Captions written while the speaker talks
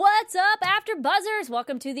AfterBuzzers!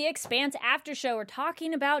 Welcome to the Expanse AfterShow. We're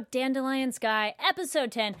talking about Dandelion Sky,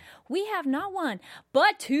 Episode 10. We have not one,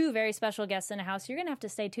 but two very special guests in the house. You're going to have to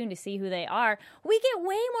stay tuned to see who they are. We get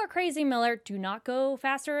way more crazy, Miller. Do not go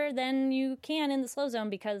faster than you can in the slow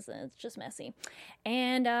zone because it's just messy.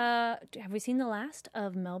 And have we seen the last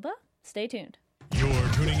of Melba? Stay tuned. You're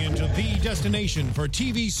tuning into the destination for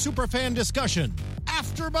TV superfan discussion,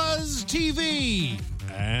 AfterBuzz TV.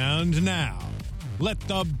 And now, let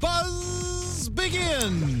the buzz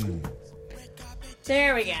begin.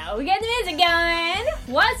 There we go. We got the music going.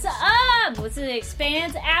 What's up? What's the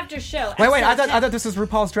Expanse After Show? Wait, I thought this was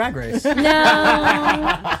RuPaul's Drag Race. No.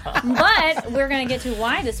 But we're going to get to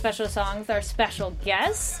why this special song with our special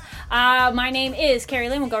guests. My name is Carrie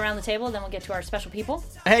Lynn. We'll go around the table, then we'll get to our special people.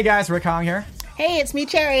 Hey guys, Rick Hong here. Hey, it's me,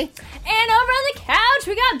 Cherry. And over on the couch,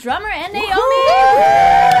 we got drummer and Naomi.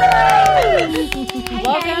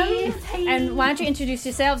 Welcome. Hey. And why don't you introduce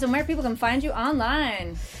yourselves and where people can find you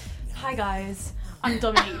online? Hi guys, I'm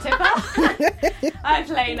Dominique Tipper. I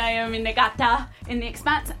play Naomi Nagata in The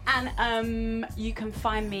Expanse, and you can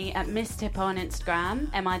find me at Miss Tipper on Instagram,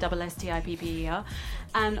 MISSTIPPER,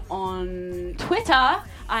 and on Twitter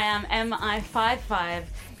I am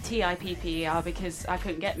MI55TIPPER because I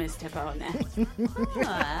couldn't get Miss Tipper on there.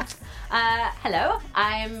 Hello,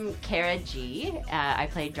 I'm Kara G. I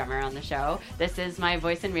play drummer on the show. This is my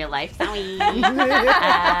voice in real life. Sorry.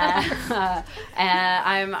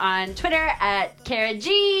 I'm on Twitter at Kara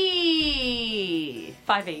G.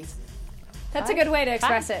 5 E's. That's a good way to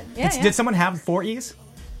express it. Yeah, Did someone have 4 E's?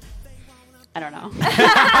 I don't know.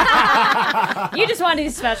 You just want to be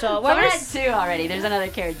special. Well, Someone had 2 already. There's another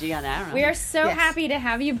Kara G on there. I don't know. we are so happy to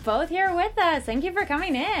have you both here with us. Thank you for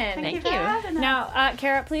coming in. Thank you. Now,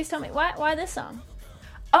 Kara, please tell me, why this song?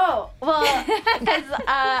 Oh, well, because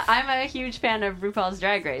I'm a huge fan of RuPaul's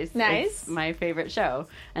Drag Race. Nice. It's my favorite show.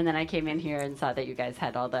 And then I came in here and saw that you guys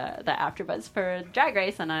had all the AfterBuzz for Drag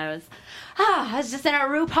Race, and I was just in a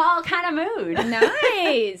RuPaul kind of mood.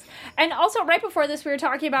 Nice. And also, right before this, we were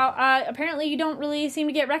talking about, apparently you don't really seem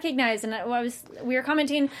to get recognized, and we were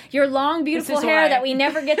commenting your long, beautiful hair that we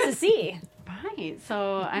never get to see. Right,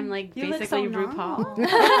 so I'm like You basically look so RuPaul. You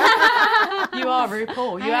are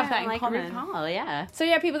RuPaul. You have that in like common. RuPaul, yeah. So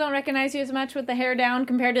yeah, people don't recognize you as much with the hair down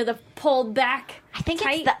compared to the pulled back. I think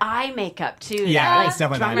tight. it's the eye makeup too. Yeah, that, it's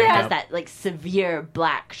definitely the eye drummer makeup. has that like severe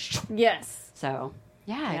black. Yes. So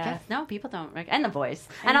yeah, I Yeah. guess no, people don't recognize, and the voice.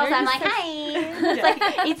 And, And also, you're I'm like, just hi, it's like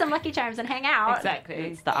eat some Lucky Charms and hang out. Exactly.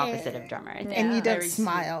 It's the opposite of drummer. I think. And you don't very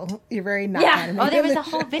smile. You're very not Yeah. animated. Oh, there was a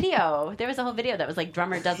whole video. There was a whole video that was like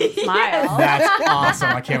drummer doesn't smile. That's awesome.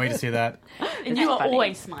 I can't wait to see that. And you are funny.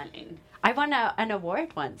 always smiling. I won an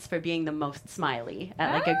award once for being the most smiley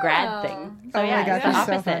at like a grad thing. So Oh my yeah, God, it's the that's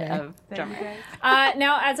so opposite funny. of drummer.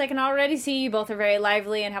 Now, as I can already see, you both are very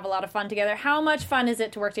lively and have a lot of fun together. How much fun is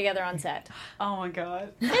it to work together on set? Oh my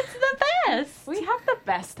god. It's the best. We have the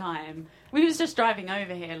best time. We was just driving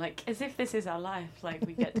over here, like, as if this is our life. Like,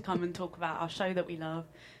 we get to come and talk about our show that we love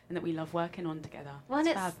and that we love working on together. Well, and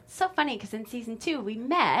it's fab. so funny because in season 2 we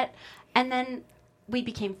met and then we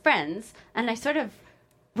became friends, and I sort of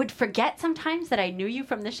would forget sometimes that I knew you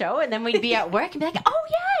from the show, and then we'd be at work and be like, oh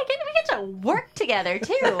yeah, we get to work together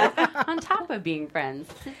too, on top of being friends.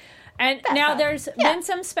 And now there's been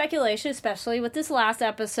some speculation, especially with this last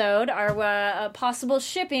episode, our possible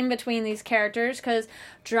shipping between these characters, because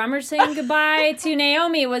Drummer saying goodbye to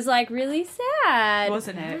Naomi was like really sad.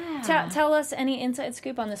 Wasn't it? Tell us any inside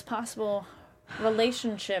scoop on this possible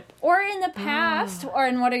relationship, or in the past, or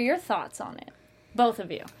and what are your thoughts on it? Both of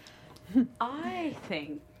you. I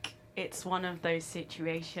think it's one of those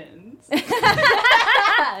situations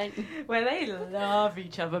where they love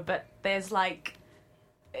each other, but there's like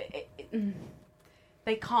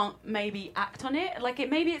they can't maybe act on it. Like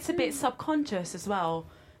maybe it's a bit subconscious as well.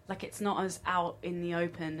 Like it's not as out in the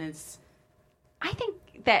open as. I think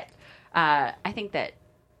that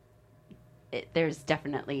there's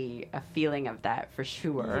definitely a feeling of that for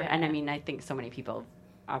sure. Yeah. And I mean, I think so many people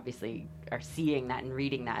obviously are seeing that and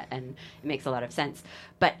reading that, and it makes a lot of sense.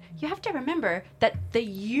 But you have to remember that the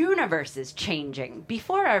universe is changing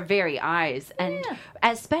before our very eyes, and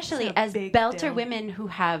especially It's a as big belter deal. women who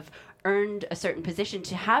have earned a certain position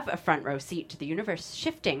to have a front row seat to the universe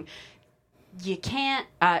shifting. You can't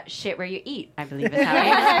shit where you eat, I believe is how I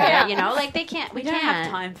put it. You know, like we We can't don't have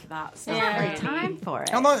time for that stuff. have really. time for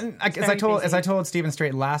it. Although, as I very told Stephen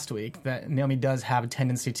Strait last week, that Naomi does have a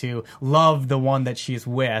tendency to love the one that she's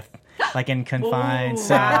with, like in Confined. Ooh.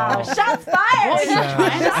 So, Wow. Shots fired!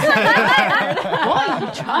 What are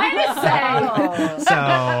you trying to say?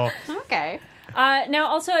 so Okay. Now,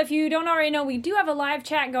 also, if you don't already know, we do have a live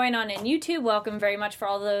chat going on in YouTube. Welcome very much for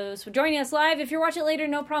all those joining us live. If you're watching it later,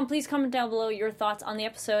 no problem. Please comment down below your thoughts on the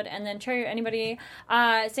episode. And then, Cherry, anybody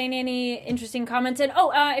saying any interesting comments? And,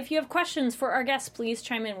 if you have questions for our guests, please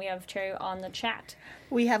chime in. We have Cherry on the chat.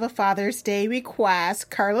 We have a Father's Day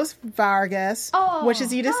request. Carlos Vargas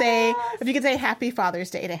wishes you to say, if you could say Happy Father's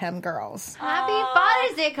Day to him, girls. Happy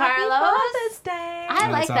Father's Day, Carlos. Happy Father's Day. I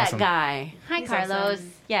like that awesome. guy. Hi, Carlos.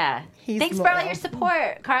 awesome. Yeah. He's Thanks for all loyal. your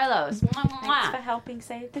support, Carlos. Mwah, mwah, Thanks mwah. for helping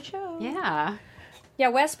save the show. Yeah. Yeah,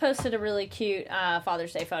 Wes posted a really cute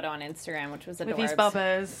Father's Day photo on Instagram, which was adorable. With his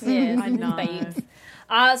bubbers. Yes, I know. babes.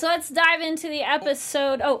 So let's dive into the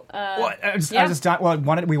episode.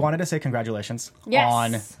 We wanted to say congratulations Yes.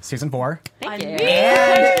 on season 4. Thank you.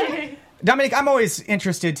 And Dominic, I'm always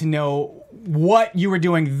interested to know what you were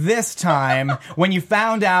doing this time when you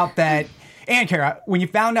found out that, and Kara, when you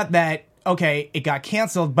found out that, okay, it got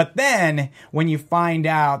canceled, but then when you find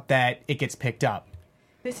out that it gets picked up.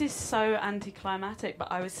 This is so anticlimactic,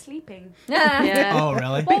 but I was sleeping. Yeah. Oh,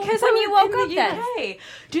 really? Because when I you was woke in up the then? UK.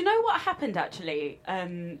 Do you know what happened, actually?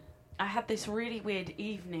 I had this really weird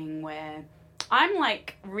evening where I'm,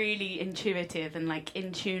 like, really intuitive and, like,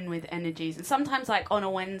 in tune with energies. And sometimes, like, on a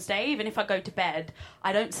Wednesday, even if I go to bed,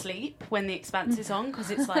 I don't sleep when The Expanse is on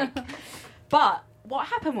because it's, like... But what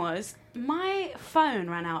happened was my phone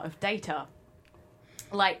ran out of data,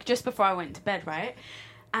 like, just before I went to bed, right?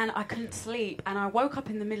 And I couldn't sleep. And I woke up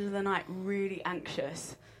in the middle of the night really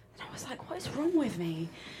anxious. And I was like, what is wrong with me?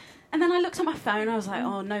 And then I looked at my phone. I was like,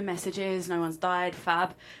 oh, no messages. No one's died.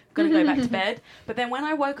 Fab. Going to go back to bed. But then when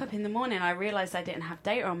I woke up in the morning, I realised I didn't have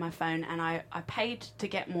data on my phone. And I paid to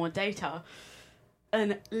get more data.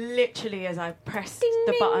 And literally as I pressed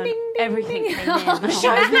the button, everything came in. The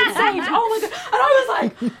show's been saved. Oh, my God. And I was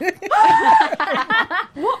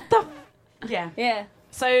like, what the... Yeah. Yeah.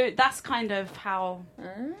 So that's kind of how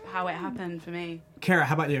it happened for me. Kara,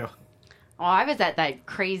 how about you? Oh, I was at that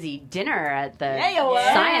crazy dinner at the you were.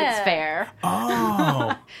 science fair.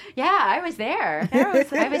 Oh. Yeah, I was there.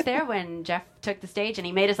 I was there when Jeff took the stage and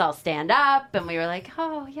he made us all stand up, and we were like,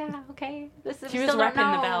 "Oh yeah, okay." She was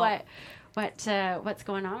rapping the bell. What's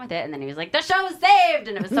going on with it? And then he was like, "The show's saved,"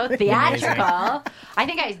 and it was so theatrical. I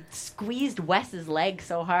think I squeezed Wes's leg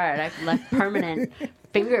so hard I left permanent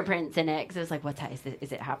fingerprints in it because it was like, "What's that?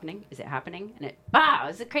 Is it happening? Is it happening?" And it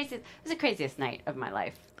was the craziest night of my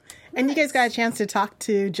life. And you guys got a chance to talk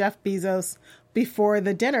to Jeff Bezos before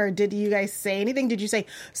the dinner. Did you guys say anything? Did you say,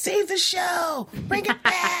 save the show, bring it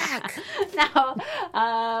back?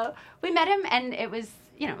 No, we met him and it was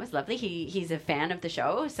lovely. He's a fan of the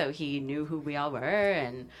show, so he knew who we all were,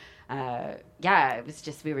 and it was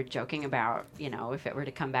just, we were joking about, if it were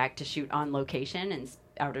to come back to shoot on location in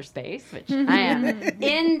outer space, which I am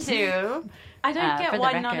into. I don't for get the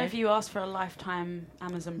why none record. of you asked for a lifetime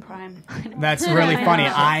Amazon Prime. That's really funny.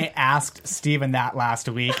 I asked Steven that last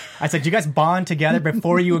week. I said, you guys bond together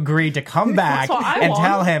before you agreed to come back what I and want.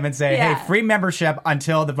 tell him and say, Yeah. hey, free membership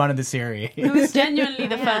until the run of the series. It was genuinely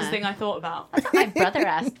the first thing I thought about. That's what my brother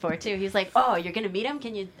asked for too. He's like, "Oh, you're gonna meet him?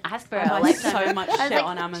 Can you ask for I a buy lifetime?" so much I was shit like,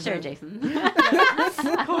 on Amazon. Sure, Jason.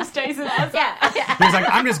 Of course, Jason. yeah. He's like,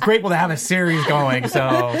 I'm just grateful to have a series going,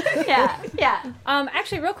 so... Yeah.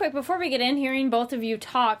 Actually, real quick, before we get in, hearing both of you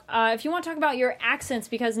talk, if you want to talk about your accents,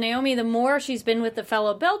 because Naomi, the more she's been with the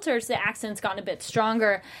fellow Belters, the accent's gotten a bit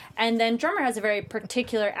stronger. And then Drummer has a very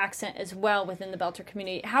particular accent as well within the Belter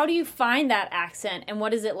community. How do you find that accent, and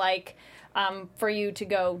what is it like for you to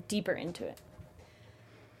go deeper into it?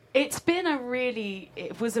 It's been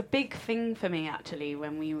it was a big thing for me, actually,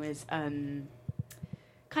 when we was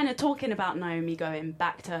kind of talking about Naomi going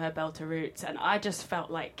back to her Belter roots, and I just felt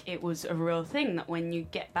like it was a real thing, that when you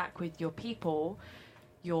get back with your people,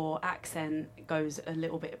 your accent goes a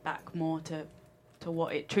little bit back more to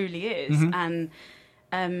what it truly is. Mm-hmm.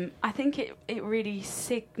 And I think it really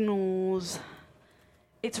signals...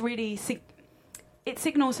 it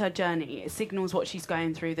signals her journey. It signals what she's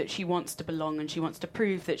going through, that she wants to belong and she wants to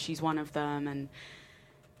prove that she's one of them. And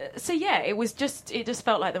so, yeah, it just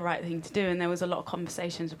felt like the right thing to do. And there was a lot of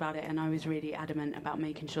conversations about it, and I was really adamant about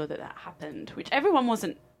making sure that happened, which everyone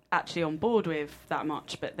wasn't actually on board with that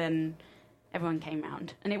much, but then everyone came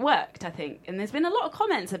round and it worked, I think. And there's been a lot of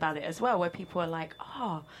comments about it as well, where people are like,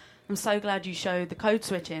 "Oh, I'm so glad you showed the code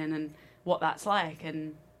switching and what that's like."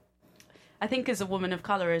 And I think as a woman of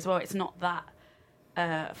colour as well, it's not that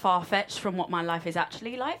far-fetched from what my life is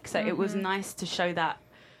actually like. So it was nice to show that,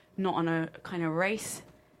 not on a kind of race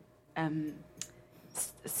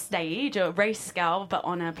stage or race scale, but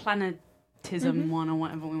on a planetism one, or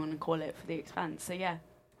whatever we want to call it, for The Expanse. So yeah, it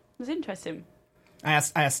was interesting. I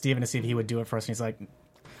asked Steven to see if he would do it first, and he's like,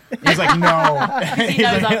 He's like, no. He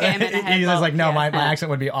knows I'll get him in a He's headlock. like, no, Yeah. my accent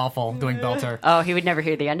would be awful doing Belter. Oh, he would never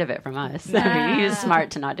hear the end of it from us. I mean, he was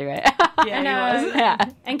smart to not do it. Yeah, he was. Yeah.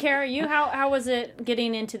 And Kara, you how was it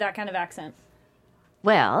getting into that kind of accent?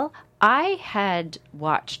 Well, I had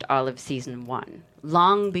watched all of season 1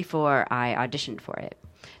 long before I auditioned for it.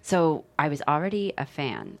 So I was already a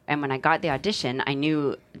fan. And when I got the audition, I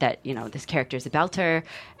knew that, this character is a belter.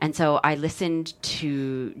 And so I listened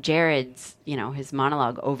to Jared's, his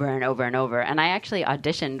monologue over and over and over. And I actually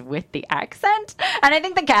auditioned with the accent. And I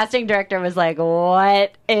think the casting director was like,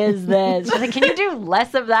 what is this? She's like, can you do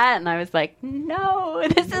less of that? And I was like, no,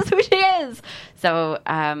 this is who she is. So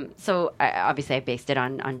obviously I based it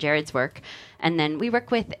on Jared's work. And then we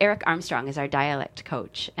work with Eric Armstrong as our dialect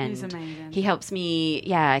coach. And He's amazing. He helps me,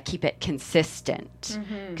 keep it consistent,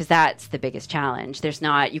 because that's the biggest challenge.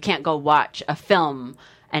 You can't go watch a film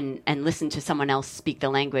and listen to someone else speak the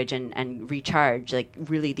language and recharge. Like,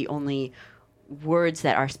 really the only words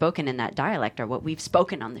that are spoken in that dialect are what we've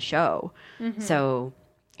spoken on the show. So,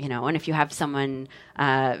 and if you have someone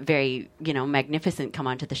very, magnificent come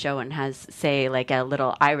onto the show and has, say, like a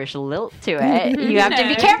little Irish lilt to it, you have to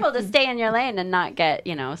be careful to stay in your lane and not get,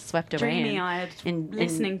 swept away Dreamy-eyed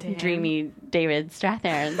listening to him. dreamy David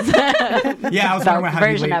Strathairn's Yeah, I was wondering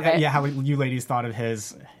version of it. how you ladies thought of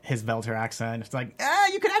his Belter accent. It's like,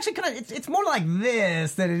 you could actually it's more like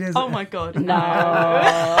this than it is. Oh my god.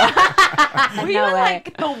 No. We No were way.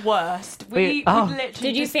 like the worst. We would literally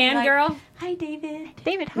Did you just be like, fangirl? hi David.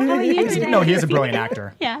 David, how are you today? No, he is a brilliant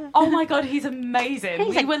actor. Yeah. Oh my god, he's amazing.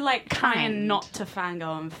 He's we a were like trying kind- not to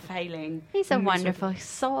fangirl and failing. He's a wonderful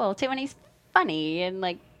soul, too, and he's funny, and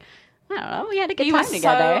like, I don't know, we had a good He time was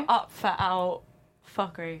together. so up for our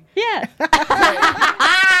fuckery. Yeah.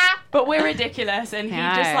 But we're ridiculous and he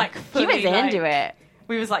just like he fully, was into like, it.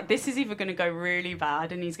 We was like, this is either going to go really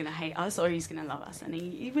bad and he's going to hate us or he's going to love us. And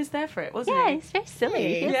he was there for it, wasn't Yeah, he? he's very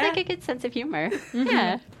silly. He has Yeah. like a good sense of humor.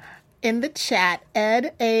 Yeah. In the chat,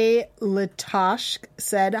 Ed A. Latosh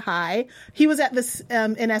said hi. He was at this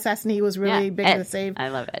in SS and he was really big Ed. in the save. I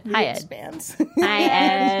love it. Hi, Ed. Expanse. Hi,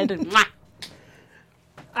 Ed. Mwah.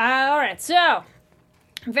 All right, so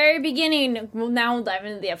very beginning. Well, now we'll dive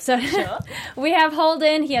into the episode. We have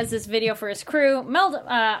Holden. He has this video for his crew.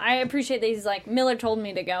 I appreciate that he's like, Miller told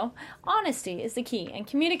me to go. Honesty is the key and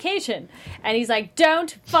communication. And he's like,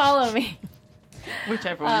 don't follow me. Which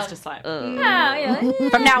everyone was just like, Yeah.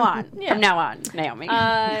 From now on, Naomi.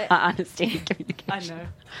 Honesty and communication.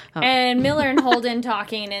 I know. And Miller and Holden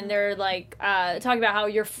talking, and they're like talking about how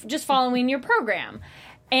you're just following your program.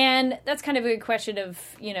 And that's kind of a question of,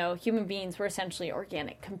 human beings were essentially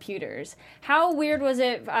organic computers. How weird was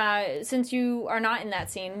it, since you are not in that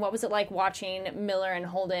scene, what was it like watching Miller and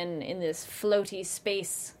Holden in this floaty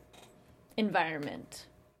space environment?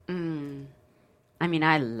 I mean,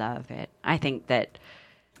 I love it. I think that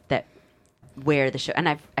where the show, and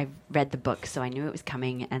I've read the book, so I knew it was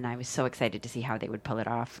coming, and I was so excited to see how they would pull it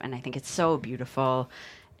off. And I think it's so beautiful,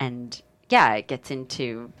 and it gets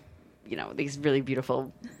into these really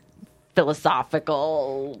beautiful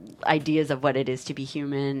philosophical ideas of what it is to be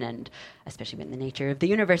human, and especially when the nature of the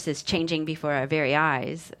universe is changing before our very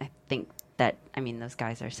eyes. I think that, those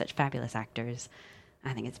guys are such fabulous actors.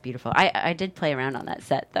 I think it's beautiful. I did play around on that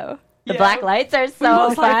set, though. The black lights are so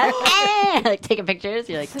was fun. like, Like taking pictures,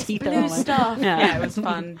 you're like teeth Blue on stuff. Yeah. Yeah, it was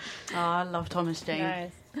fun. Oh, I love Thomas Jane.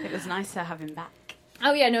 Nice. It was nice to have him back.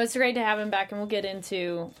 Oh, yeah, no, it's great to have him back, and we'll get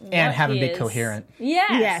into And have him he be is. coherent.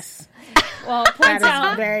 Yes. Yes. Well, That points is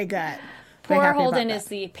out, very good. poor Very happy about Holden that. is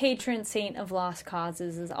the patron saint of lost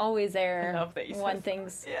causes, is always there I love that you when said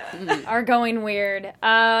things Yeah. are going weird.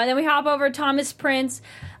 Then we hop over to Thomas Prince.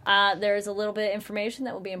 There's a little bit of information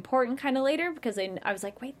that will be important kind of later, because I was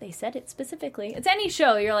like, wait, they said it specifically. It's any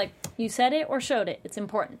show. You're like, you said it or showed it. It's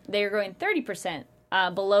important. They are going 30%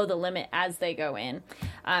 below the limit as they go in,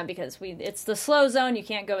 because it's the slow zone. You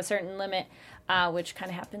can't go a certain limit, which kind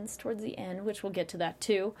of happens towards the end, which we'll get to that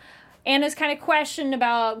too. Anna's kind of questioned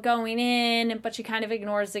about going in, but she kind of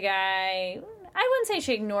ignores the guy. I wouldn't say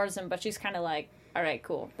she ignores him, but she's kind of like, all right,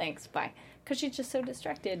 cool, thanks, bye. Because she's just so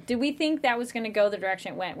distracted. Did we think that was going to go the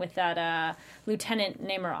direction it went with that Lieutenant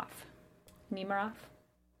Nemiroff?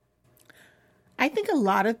 I think a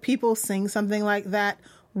lot of people saying something like that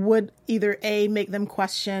would either A, make them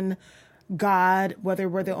question God, whether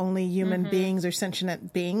we're the only human beings or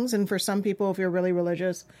sentient beings. And for some people, if you're really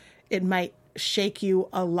religious, it might shake you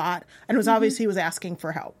a lot. And it was obvious he was asking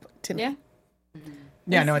for help to me. Yeah.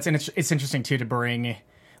 Yeah, no, it's interesting too to bring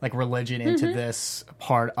like religion into this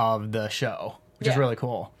part of the show, which is really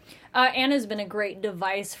cool. Anna's been a great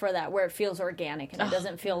device for that, where it feels organic and it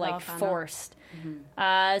doesn't feel like forced.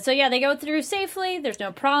 So yeah, they go through safely. There's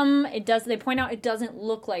no problem. They point out it doesn't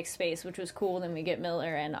look like space, which was cool. Then we get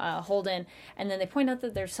Miller and Holden, and then they point out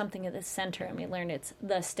that there's something at the center, and we learn it's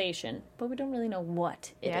the station, but we don't really know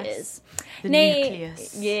what it is. The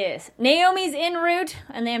nucleus. Yes. Naomi's en route,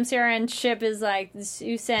 and the MCRN ship is like,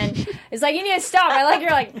 Susan is like, you need to stop.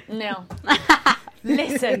 You're like, no.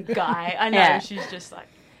 Listen, guy. I know. Yeah. She's just like...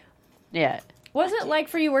 Yeah. What's it like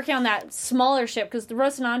for you working on that smaller ship? Because the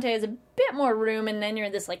Rocinante has a bit more room, and then you're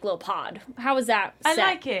in this like little pod. How was that set? I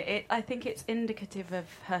like it. I think it's indicative of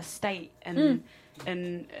her state and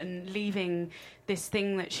leaving this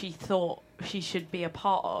thing that she thought she should be a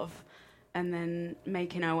part of, and then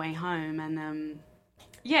making her way home. And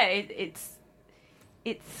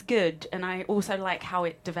it's good. And I also like how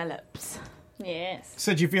it develops. Yes.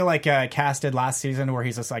 So do you feel like Cass did last season, where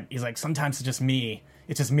he's like, sometimes it's just me.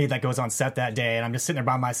 It's just me that goes on set that day, and I'm just sitting there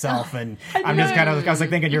by myself, and I'm just kind of, I was like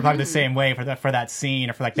thinking you're probably the same way for that scene,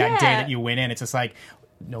 or for like that day that you went in. It's just like,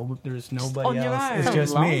 no, there's nobody on your else. own. It's So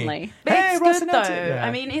just lonely. me. But Hey, it's good, though. Rocinante. Yeah.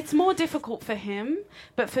 I mean, it's more difficult for him,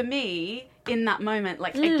 but for me, in that moment,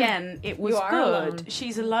 like, again, it was You are good. alone.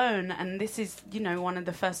 She's alone, and this is, one of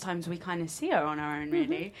the first times we kind of see her on her own,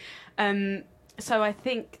 really. So I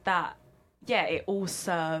think that, it all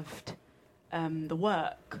served the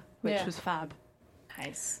work, which was fab.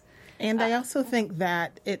 Nice. And I also think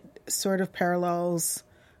that it sort of parallels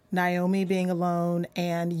Naomi being alone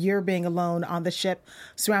and you're being alone on the ship,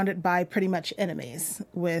 surrounded by pretty much enemies,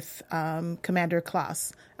 with Commander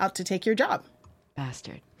Klaus out to take your job.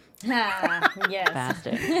 Bastard. Yes.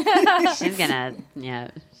 Bastard. She's gonna,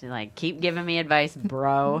 she's like, keep giving me advice,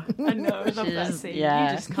 bro. I know, I love that Just- scene. yeah.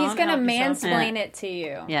 You just can't He's gonna help yourself. mansplain it to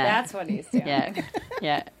you. Yeah. That's what he's doing.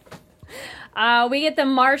 Yeah. We get the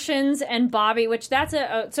Martians and Bobby, which that's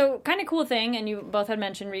so kind of cool thing, and you both had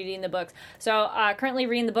mentioned reading the books. So currently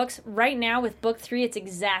reading the books right now with book 3, it's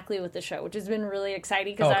exactly with the show, which has been really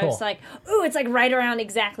exciting because I was like, ooh, it's like right around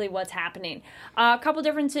exactly what's happening. A couple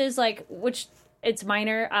differences, like which it's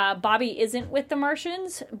minor. Bobby isn't with the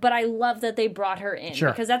Martians, but I love that they brought her in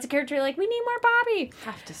because that's a character like we need more Bobby.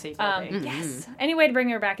 Have to see Bobby. Yes. Any way to bring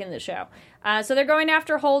her back in the show. So they're going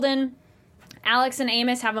after Holden. Alex and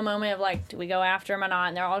Amos have a moment of like, do we go after him or not?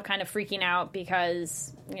 And they're all kind of freaking out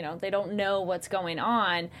because, they don't know what's going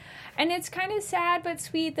on. And it's kind of sad but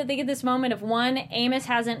sweet that they get this moment of, one, Amos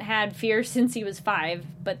hasn't had fear since he was 5,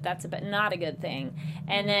 but that's not a good thing.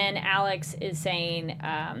 And then Alex is saying,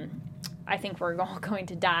 I think we're all going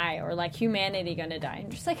to die, or like humanity going to die.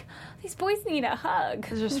 And just like, these boys need a hug.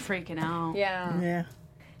 They're just freaking out. Yeah. Yeah.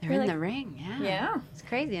 They're in the ring. Yeah. It's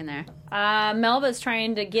crazy in there. Melba's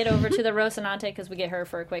trying to get over to the Rocinante because we get her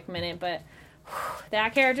for a quick minute, but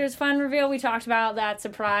that character's fun reveal. We talked about that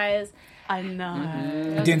surprise. I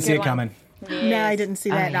know. Didn't see it coming. No, I didn't see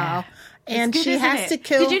that at all. And good, she isn't has it? to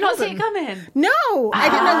kill Did you not see Holden. it coming? No, I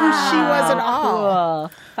didn't know who she was at all.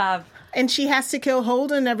 Cool. Fab. And she has to kill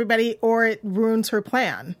Holden and everybody, or it ruins her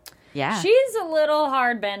plan. Yeah. She's a little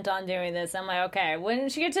hard bent on doing this. I'm like, okay. When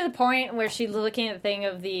she gets to the point where she's looking at the thing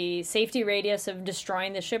of the safety radius of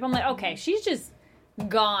destroying the ship, I'm like, okay, she's just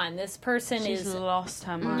gone. This person She's is lost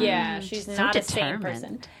her mind. yeah, she's so not a sane determined.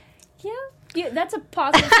 person. Yeah, that's a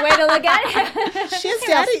positive way to look at it. She has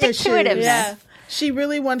daddy issues. stick-to-itiveness. Yeah. She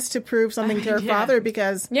really wants to prove something to her father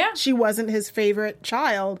because she wasn't his favorite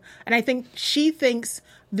child. And I think she thinks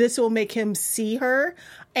this will make him see her.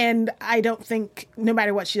 And I don't think, no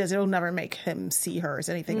matter what she does, it'll never make him see her as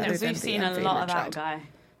anything other Because than we've the seen a unfavorite lot of that child. guy.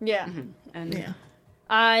 Yeah. And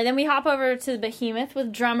Then we hop over to the Behemoth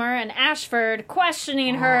with Drummer and Ashford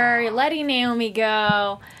questioning her, letting Naomi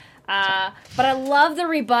go. But I love the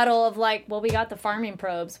rebuttal of like, well, we got the farming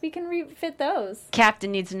probes. We can refit those.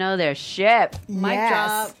 Captain needs to know their ship. Mic Yes.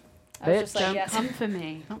 drop. I was just like, don't yes. come for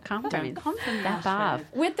me. Don't come for me. Don't come for me. Step off. Ashford.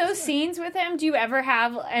 With those scenes with him, do you ever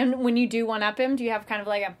have, and when you do one up him, do you have kind of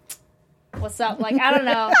like a, what's up? Like, I don't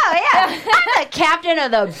know. Oh, yeah. I'm the captain of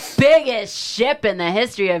the biggest ship in the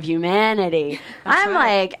history of humanity. I'm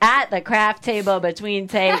like at the craft table between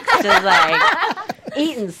takes, just like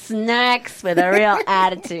eating snacks with a real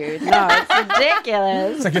attitude. No, it's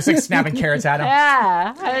ridiculous. It's like just like snapping carrots at him.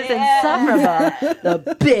 Yeah, I was insufferable.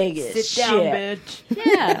 The biggest Sit down, ship. bitch.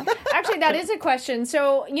 Yeah. Actually, that is a question.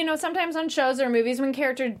 So, sometimes on shows or movies when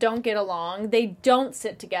characters don't get along, they don't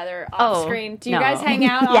sit together off screen. Do you no. guys hang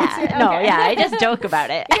out? Yeah, off screen? no, Okay. yeah, I just joke about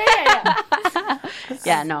it. Yeah.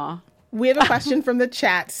 Yeah, no. We have a question from the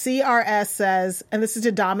chat. CRS says, and this is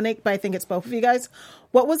to Dominic, but I think it's both of you guys.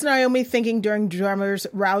 What was Naomi thinking during Drummer's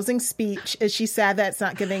rousing speech? Is she sad that it's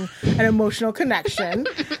not giving an emotional connection?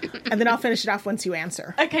 And then I'll finish it off once you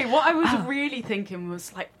answer. Okay, what I was really thinking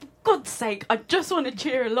was like, for God's sake, I just want to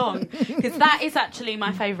cheer along. Because that is actually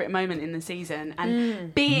my favourite moment in the season.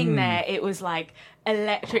 And being there, it was like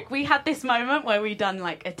electric. We had this moment where we done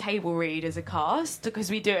like a table read as a cast,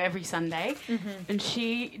 because we do it every Sunday. And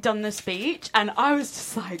she done the speech, and I was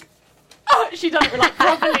just like, oh, she done it like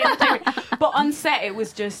properly in the table read. But on set, it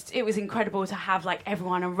was incredible to have like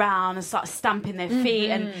everyone around and start stamping their feet.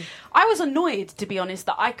 And I was annoyed, to be honest,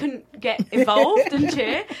 that I couldn't get involved and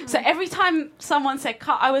cheer. So every time someone said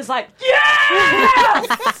cut, I was like, yes!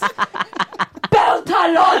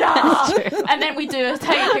 Beltalona! And then we do a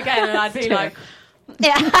take again, and I'd be like,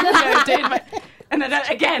 and then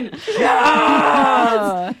again,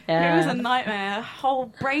 yes! It was a nightmare, a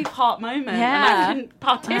whole Braveheart moment, and I couldn't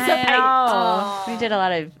participate. We did a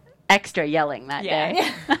lot of extra yelling that day.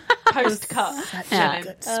 Post-cut. Such a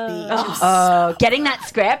good speech. Getting that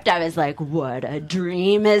script, I was like, what a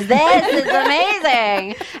dream is this? It's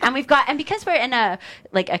amazing. And because we're in a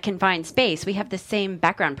confined space, we have the same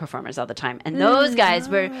background performers all the time. And those guys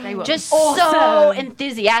were just so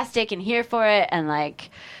enthusiastic and here for it, and like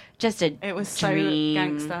just a It was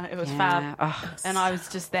dream. so gangster. It was fab. Oh, and I was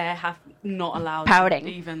just there, not allowed pouting.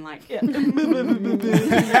 to even like, I'm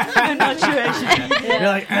not sure I should be here. You're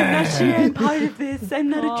like, I'm not sure I'm part of this. I'm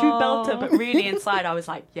not a true belter. But really inside, I was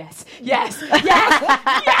like, yes. No.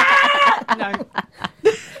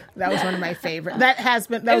 That was one of my favorite. That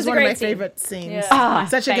was one of my favorite scenes. Yeah.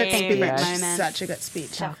 Such a good speech. Moment. Such a good speech.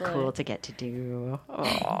 so cool to get to do.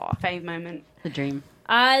 Oh, Fave moment. the dream.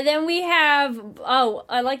 Then we have,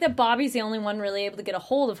 I like that Bobby's the only one really able to get a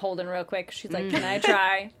hold of Holden real quick. She's like, can I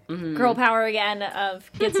try? Girl power again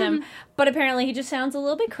gets him. But apparently he just sounds a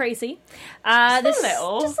little bit crazy. Just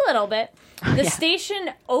a little bit. The station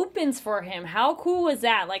opens for him. How cool was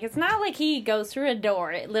that? Like, it's not like he goes through a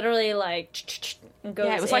door. It literally like goes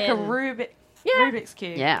in. Yeah, it was like a Rubik's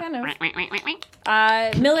Cube. Yeah. Kind of.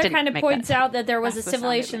 Miller Didn't kind of make points that out that there was That's a the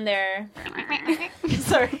sound it civilization there.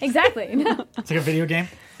 Sorry. Exactly. it's like a video game.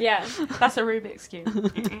 Yeah, That's a Rubik's Cube.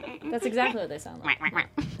 that's exactly what they sound like.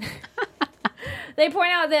 They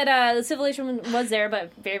point out that the civilization was there,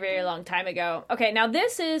 but very, very long time ago. Okay, now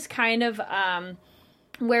this is kind of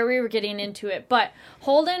where we were getting into it. But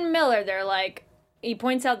Holden and Miller, they're like, he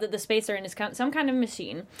points out that the spacer is some kind of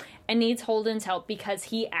machine and needs Holden's help because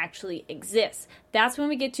he actually exists. That's when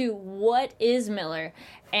we get to what is Miller.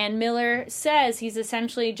 And Miller says he's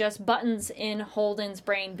essentially just buttons in Holden's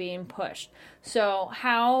brain being pushed. So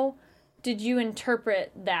how did you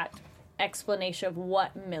interpret that explanation of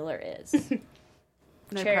what Miller is?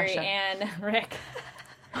 No Cherry pressure. and Rick.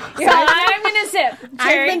 I'm going to sip.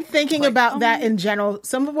 I've been thinking about that in general.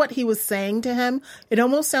 Some of what he was saying to him, it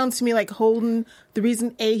almost sounds to me like Holden, the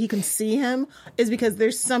reason he can see him is because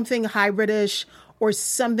there's something hybridish or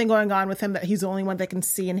something going on with him that he's the only one that can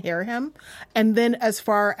see and hear him. And then as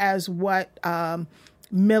far as what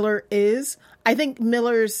Miller is, I think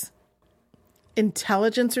Miller's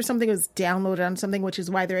intelligence or something was downloaded on something, which is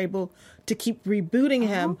why they're able to keep rebooting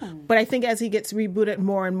him. But I think as he gets rebooted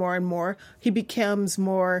more and more and more, he becomes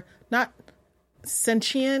more, not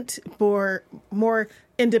sentient, but more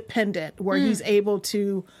independent, where he's able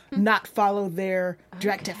to not follow their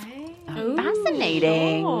directive.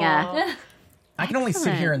 Fascinating. I can only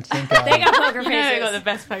sit here and think of. They got poker You know they faces. got the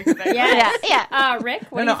best poker face. Yeah. Rick,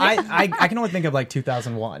 what No, do you think? I can only think of like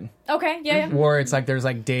 2001, Okay, yeah. where it's like there's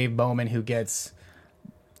like Dave Bowman who gets,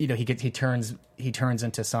 he turns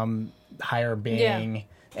into some higher being,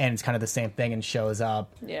 and it's kind of the same thing and shows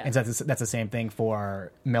up. Yeah. And so that's the same thing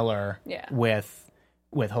for Miller. Yeah. With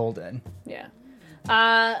Holden. Yeah.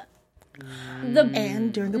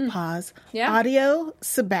 And during the pause, Yeah. Audio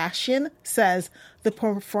Sebastian says, the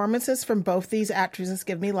performances from both these actresses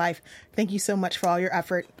give me life. Thank you so much for all your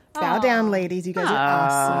effort. Bow down, ladies. You guys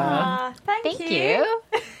are awesome. Thank you.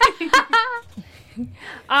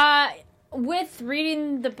 With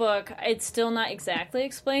reading the book, it's still not exactly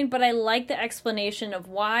explained, but I like the explanation of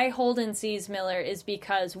why Holden sees Miller is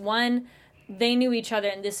because, one, they knew each other,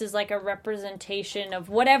 and this is like a representation of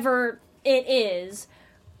whatever it is.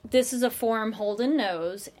 This is a form Holden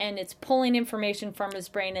knows, and it's pulling information from his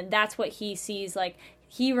brain, and that's what he sees. Like,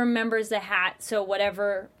 he remembers the hat, so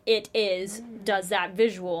whatever it is does that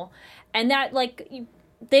visual. And that, like,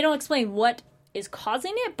 they don't explain what is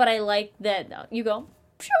causing it, but I like that you go,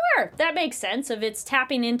 sure, that makes sense, if it's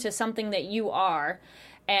tapping into something that you are.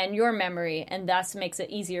 and your memory, and thus makes it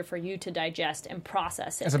easier for you to digest and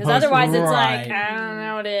process it. As Because opposed- otherwise it's right. like, I don't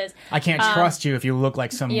know what it is. I can't trust you if you look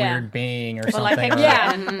like some yeah. weird being or like something. a or-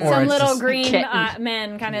 Yeah, or some it's little just- green kitten.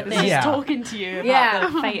 men kind of He's thing. Yeah. talking to you about Yeah.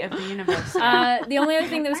 the fate of the universe. The only other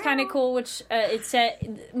thing that was kind of cool, which it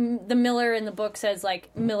said, the Miller in the book says, like,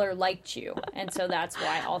 Miller liked you. And so that's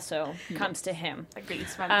why also comes to him. Like really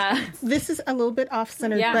smells. This is a little bit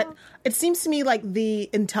off-centered, Yeah. but it seems to me like the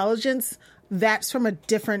intelligence that's from a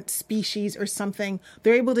different species or something.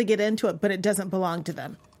 They're able to get into it, but it doesn't belong to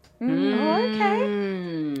them.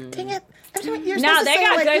 Okay. Dang it. You're No, supposed to they say,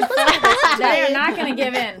 got like, good you're supposed to friends. They are not going to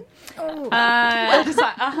give in. Just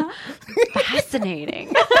like,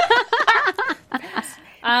 Fascinating.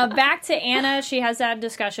 Back to Anna, she has that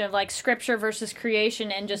discussion of like scripture versus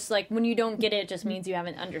creation, and just like when you don't get it, it just means you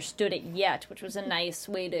haven't understood it yet, which was a nice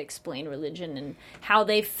way to explain religion and how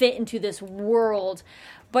they fit into this world.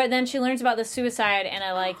 But then she learns about the suicide, and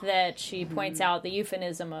I like that she points out the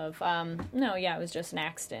euphemism of, no, yeah, it was just an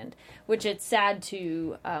accident, which it's sad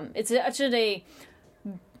to, it's actually a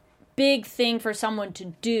big thing for someone to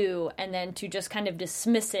do, and then to just kind of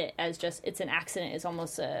dismiss it as just it's an accident is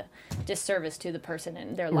almost a disservice to the person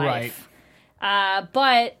in their life.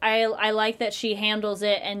 But I like that she handles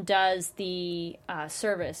it and does the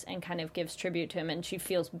service and kind of gives tribute to him, and she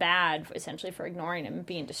feels bad essentially for ignoring him and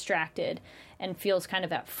being distracted, and feels kind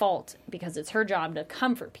of at fault because it's her job to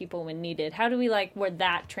comfort people when needed. How do we like where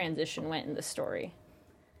that transition went in the story?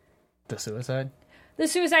 The suicide? The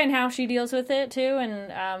suicide and how she deals with it too,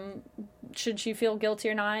 and should she feel guilty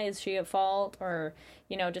or not? Is she at fault, or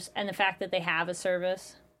just and the fact that they have a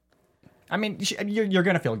service? I mean, you're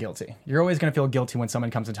going to feel guilty. You're always going to feel guilty when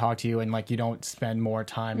someone comes and talk to you and like you don't spend more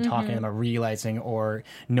time talking to them or realizing or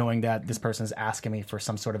knowing that this person is asking me for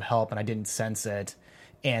some sort of help and I didn't sense it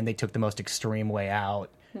and they took the most extreme way out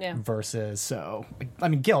versus, so, I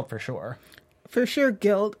mean, guilt for sure. For sure,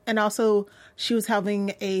 guilt. And also, she was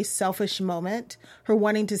having a selfish moment. Her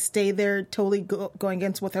wanting to stay there, totally going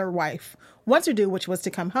against what her wife wants her to do, which was to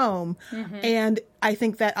come home. And I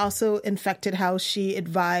think that also infected how she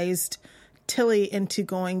advised Tilly into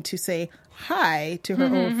going to say hi to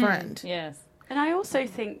her old friend. Yes. And I also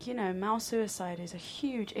think, male suicide is a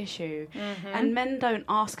huge issue. And men don't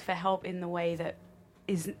ask for help in the way that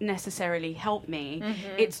is necessarily help me.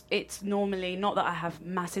 It's normally, not that I have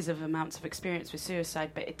masses of amounts of experience with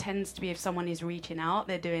suicide, but it tends to be if someone is reaching out,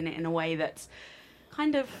 they're doing it in a way that's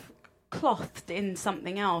kind of clothed in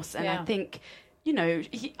something else. And I think,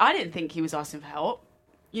 I didn't think he was asking for help.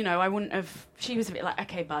 I wouldn't have, she was a bit like,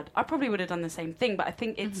 okay, bud, I probably would have done the same thing, but I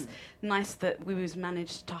think it's nice that we was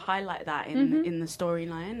managed to highlight that in the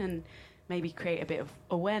storyline and maybe create a bit of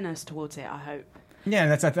awareness towards it, I hope. Yeah,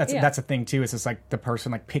 that's a thing too. It's just like the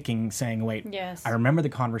person like picking, saying, "Wait, Yes. I remember the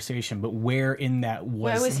conversation, but where in that was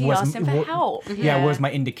Where was he asking for help? Yeah, was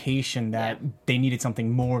my indication that they needed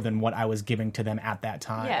something more than what I was giving to them at that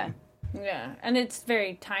time? Yeah. Yeah, and it's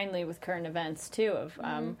very timely with current events too of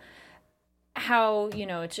how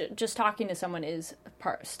just talking to someone is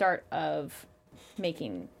start of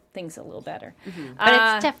making things a little better. But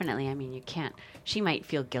it's definitely, you can't, she might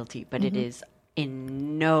feel guilty, but it is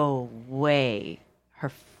in no way her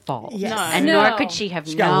fault. Yes. And No. nor could she have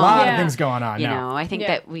She's known. got a lot Yeah. of things going on. You now. know, I think Yeah.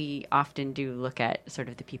 that we often do look at sort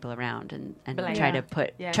of the people around and Blame. try Yeah.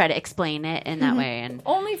 to try to explain it in that way. And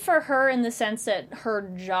Only for her in the sense that her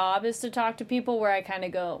job is to talk to people, where I kind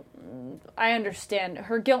of go, I understand.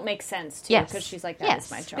 Her guilt makes sense too, Yes. because she's like, Yes.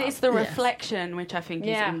 that's my job. But it's the reflection which I think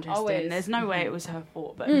Yeah, is interesting. always. There's no way it was her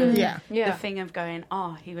fault, but Yeah. the thing of going,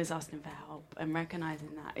 he was asking for help and recognizing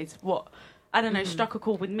that is what, I don't know, struck a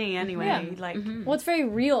chord with me anyway. Yeah. Like, Well, it's very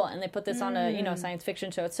real, and they put this on a science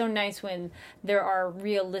fiction show. It's so nice when there are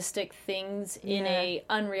realistic things in a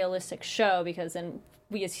unrealistic show, because then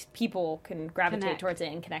we as people can gravitate Connect. towards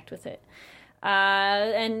it and connect with it.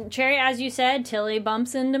 And Cherry, as you said, Tilly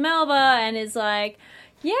bumps into Melba and is like,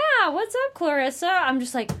 "Yeah, what's up, Clarissa?" I'm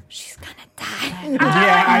just like, she's gonna die.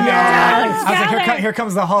 Yeah, I know. I was like, gather. here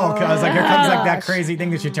comes the Hulk. I was like, here comes like that crazy thing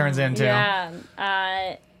that she turns into. Yeah,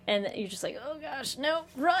 and you're just like, oh gosh, no,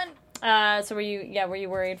 run. So were you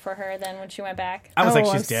worried for her then when she went back? I was like,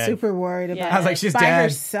 I she's dead. super worried about Yeah. I was like, she's by dead.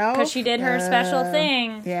 herself. Because she did her special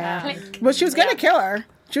thing. Yeah. Well, she was going to kill her.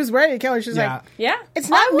 She was ready to kill her. She was Yeah. like, Yeah. it's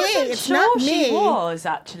not me. wasn't It's sure not she me. was,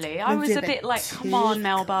 actually. I was a Exhibit bit like, come two. on,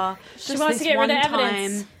 Melba. She wants to get rid of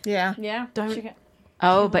evidence. Yeah. Yeah. Don't- She got-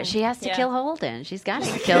 but she has to Yeah. kill Holden. She's got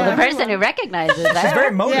to kill the person who recognizes her. She's very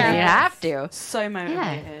motivated. You have to. So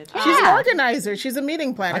motivated. Yeah. She's an Yeah. organizer. She's a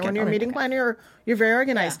meeting planner. Okay, When you're a okay. meeting planner, you're very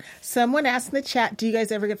organized. Someone asked in the chat, do you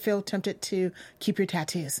guys ever feel tempted to keep your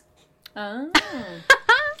tattoos? Oh.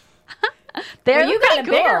 They're You got a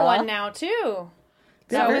pretty bigger cool. one now too.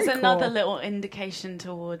 That Very was another cool. little indication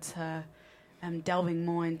towards her delving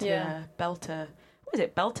more into Yeah. belter. What is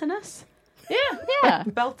it? Belterness? Yeah. Yeah.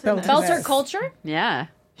 Belterness. Belter culture. Yeah.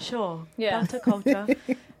 Sure. Yeah. Belter culture.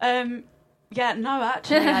 Yeah. No,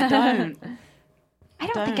 actually, I don't. I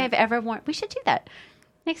don't think I've ever worn. We should do that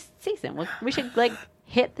next season. We should like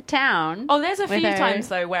hit the town. Oh, there's a with few our- times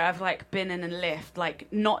though where I've like been in a lift, like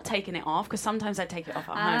not taking it off because sometimes I take it off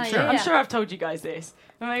at home. Sure. I'm yeah. sure I've told you guys this,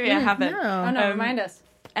 but maybe I haven't. No. Oh no, remind us.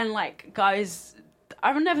 And like guys,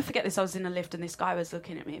 I will never forget this. I was in a lift and this guy was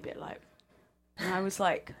looking at me a bit like, and I was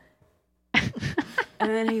like, and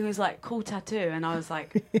then he was like, "Cool tattoo," and I was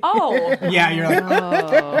like, "Oh, Yeah, you're like,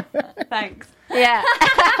 Oh. thanks." Yeah.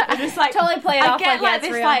 And it's like Totally play it I off get like, yeah, it's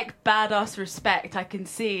this real. like badass respect. I can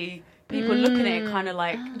see people looking at it kind of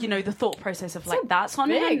like, you know, the thought process of like, that's on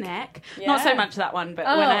her big. neck. Not so Yeah. much that one, but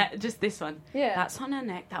Oh. when just this one. Yeah. That's on her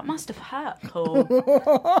neck. That must have hurt.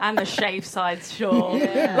 Cool. And the shave sides, sure.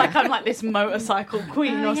 Like I'm like this motorcycle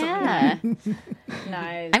queen or something. Yeah.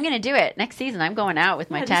 Nice. I'm gonna do it next season. I'm going out with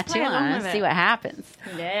my Yeah, just tattoo play along on with and see it. what happens.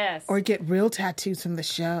 Yes. Or get real tattoos from the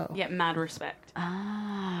show. Get mad respect.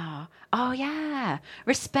 Oh yeah,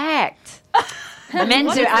 respect. I'm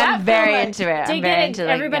into it. I'm very into it. I'm very into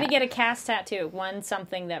like everybody that. get a cast tattoo. One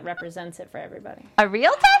something that represents it for everybody. a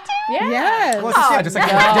real tattoo. Yeah. Yes. well, it's just, yeah,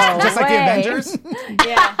 just like, no just like the way. Avengers.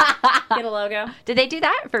 Yeah. Get a logo. Did they do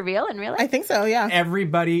that for real and real? I think so, yeah.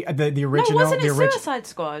 Everybody, the No, original, wasn't the it original. Suicide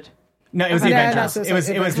Squad? No, it was the Yeah, Avengers. that's It was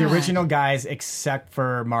the Avengers. original guys, except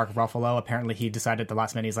for Mark Ruffalo. Apparently, he decided at the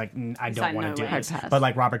last minute he's like, I don't like, want no to do way. this. I'd pass. But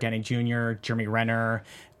like Robert Downey Jr., Jeremy Renner,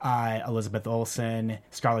 Elizabeth Olsen,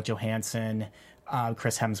 Scarlett Johansson,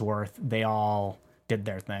 Chris Hemsworth, they all did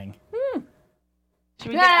their thing.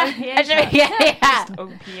 Should we get OPH? yeah.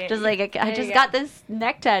 OPH. Just like I just you got this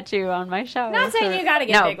neck tattoo on my show. Not saying you gotta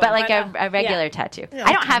get no, a big but one, like but, a regular yeah. tattoo. Yeah,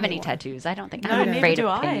 I don't like have a any one. tattoos. I don't think No, I'm neither afraid do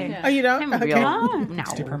of I. pain. Oh, you don't? I'm Okay. real. No. No.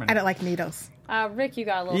 Too permanent. I don't like needles. Rick, you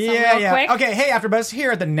got a little Yeah, something real yeah. quick. Okay, hey, AfterBuzz. Here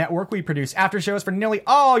at the network, we produce after shows for nearly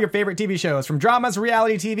all your favorite TV shows, from dramas,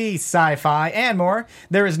 reality TV, sci-fi, and more.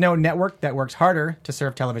 There is no network that works harder to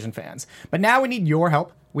serve television fans. But now we need your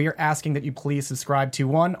help. We are asking that you please subscribe to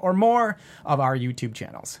one or more of our YouTube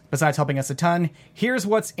channels. Besides helping us a ton, here's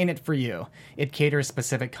what's in it for you. It caters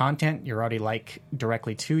specific content you're already like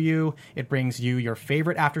directly to you. It brings you your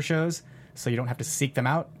favorite after shows, so you don't have to seek them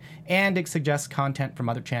out. And it suggests content from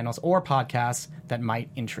other channels or podcasts that might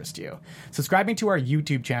interest you. Subscribing to our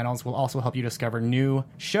YouTube channels will also help you discover new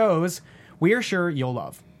shows we are sure you'll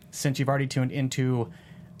love. Since you've already tuned into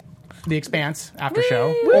the Expanse after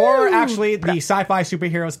show, or actually the Sci-Fi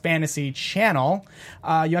Superheroes Fantasy channel,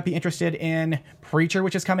 you might be interested in Preacher,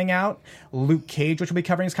 which is coming out, Luke Cage, which we'll be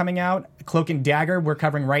covering, is coming out, Cloak and Dagger we're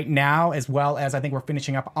covering right now, as well as I think we're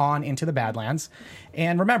finishing up on Into the Badlands.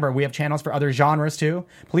 And remember, we have channels for other genres too.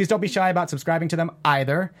 Please don't be shy about subscribing to them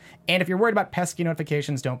either. And if you're worried about pesky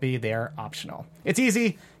notifications, don't be. They're optional. It's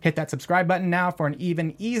easy. Hit that subscribe button now for an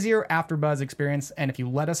even easier AfterBuzz experience. And if you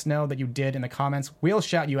let us know that you did in the comments, we'll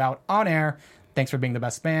shout you out on air. Thanks for being the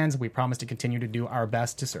best fans. We promise to continue to do our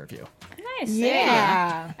best to serve you. Nice.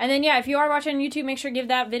 Yeah. And then, yeah, if you are watching on YouTube, make sure to give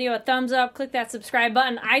that video a thumbs up. Click that subscribe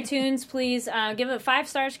button. iTunes, please give it 5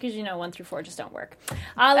 stars because, 1 through 4 just don't work.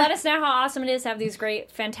 Let us know how awesome it is to have these great,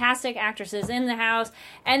 fantastic actresses in the house.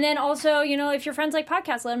 And then also, if your friends like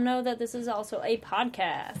podcasts, let them know that this is also a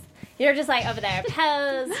podcast. You're just like over there,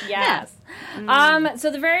 pose. Yes. So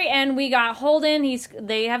the very end, we got Holden.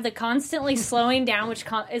 They have the constantly slowing down, which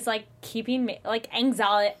is like keeping me, like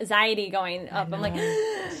anxiety going up. I'm like,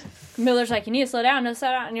 Miller's like, you need to slow down, no slow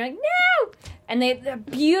down, and you're like, no. And the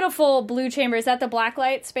beautiful blue chamber, is that the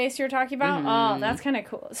blacklight space you're talking about? Oh, that's kind of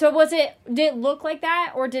cool. So did it look like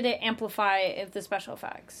that, or did it amplify the special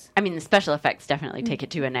effects? I mean, the special effects definitely take it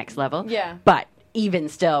to a next level. Yeah. But even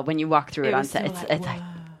still, when you walk through it on was set, still it's like, like,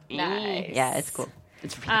 Nice. yeah, it's cool.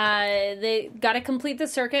 It's really cool. They got to complete the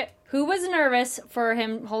circuit. Who was nervous for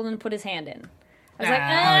him Holden to put his hand in?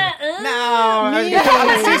 I was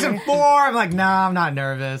I'm in season 4. I'm like, no, I'm not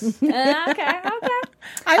nervous. okay.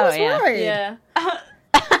 I was yeah. worried. Yeah.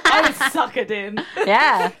 I was suckered in.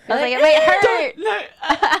 Yeah. I was like, it might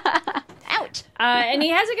hurt. Ouch. And he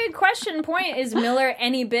has a good question point. Is Miller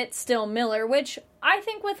any bit still Miller? Which I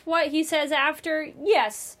think with what he says after,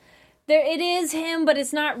 yes. It is him, but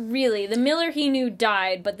it's not really. The Miller he knew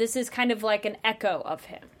died, but this is kind of like an echo of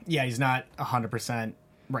him. Yeah, he's not 100%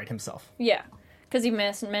 right himself. Yeah. because he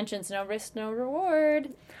mentions no risk, no reward.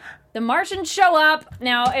 The Martians show up.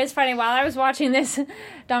 Now, it's funny, while I was watching this,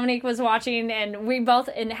 Dominique was watching, and we both,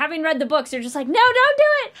 and having read the books, you're just like, no, don't do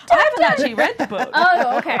it! I haven't actually read the book.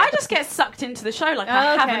 Oh, okay. I just get sucked into the show. Like,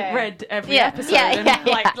 I haven't read every episode.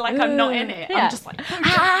 Like I'm not in it. I'm just like,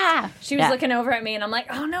 She was looking over at me, and I'm like,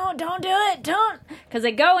 oh, no, don't do it. Don't. Because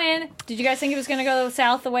they go in. Did you guys think it was going to go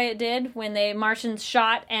south the way it did when the Martians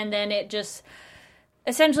shot, and then it just...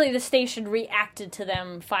 Essentially, the station reacted to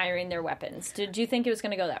them firing their weapons. Did you think it was going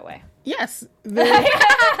to go that way? Yes.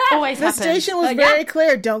 always The happens. station was very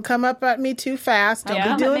clear. Don't come up at me too fast.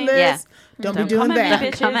 Don't be doing this. Yeah. Don't be doing that.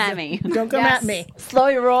 bitches. Come at me. Don't come at me. Slow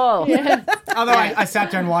your roll. Although I sat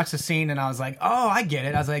there and watched the scene, and I was like, oh, I get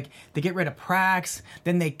it. I was like, they get rid of Prax,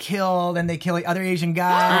 then they kill the other Asian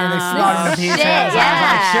guy, and they slaughter him to pieces. shit, I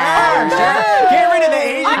was like, sure. Get rid of the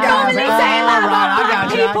Asian guy. I was like, I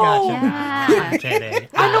kidding.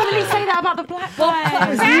 I normally say that about the black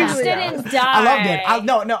guy. Prax didn't die. I loved it.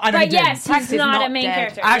 I Right, did. yes, Prax he's is not not a main dead.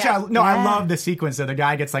 character. Actually, I love the sequence that the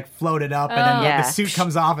guy gets like floated up, and then the suit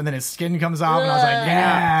comes off, and then his skin comes off, and I was like,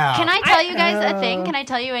 yeah. Can I tell you guys a thing? Can I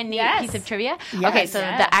tell you a neat piece of trivia? Okay, so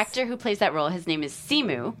Yes. the actor who plays that role, his name is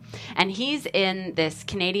Simu, and he's in this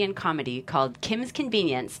Canadian comedy called Kim's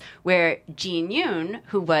Convenience, where Jean Yoon,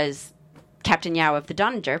 who was Captain Yao of the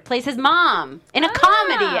Donninger, plays his mom in a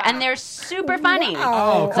comedy, and they're super funny.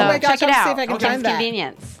 Wow. So Oh my gosh, check it I'll see out. if I can Kim's find that.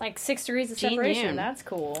 Convenience. Like 6 degrees of Jean separation. Yoon. That's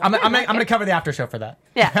cool. I'm gonna cover the after show for that.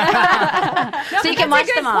 Yeah. So you can watch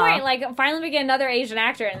That's a them good all. point. Like, finally we get another Asian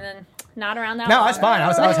actor, and then not around that No, long. that's fine. I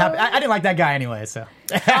was happy. I didn't like that guy anyway, so.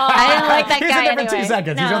 I didn't like that He's guy in there for 2 anyway.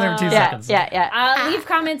 seconds. He's on there for 2 Yeah, seconds. yeah. Leave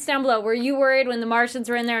comments down below. Were you worried when the Martians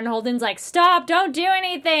were in there and Holden's like, stop, don't do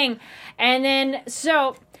anything? And then,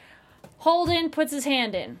 so, Holden puts his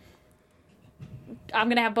hand in. I'm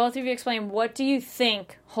going to have both of you explain, what do you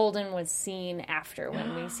think Holden was seeing after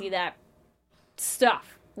when we see that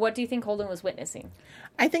stuff? What do you think Holden was witnessing?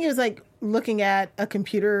 I think it was like looking at a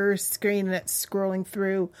computer screen and it's scrolling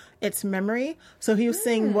through its memory. So he was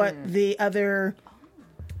seeing what the other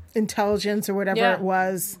intelligence or whatever it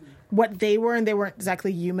was, what they were, and they weren't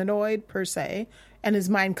exactly humanoid per se. And his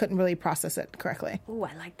mind couldn't really process it correctly. Ooh,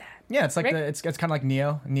 I like that. Yeah, it's like Rick? it's kind of like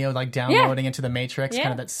Neo like downloading into the Matrix,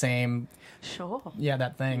 kind of that same. Sure. Yeah,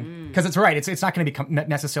 that thing. Because it's right. It's not going to be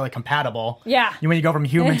necessarily compatible. Yeah. When you go from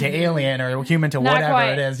human to alien or human to Not whatever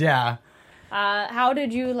quite. it is. Yeah. How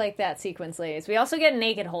did you like that sequence, ladies? We also get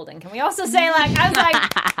naked Holden. Can we also say, like, I was like,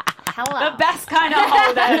 hello. The best kind of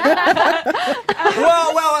Holden.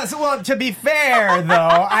 Well, to be fair,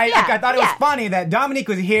 though, I thought it was funny that Dominique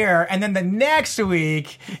was here, and then the next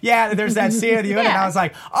week, there's that scene of the unit, and I was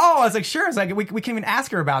like, sure. It's like, we can even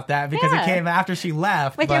ask her about that, because it came after she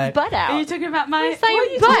left. With your butt out. Are you talking about my... saw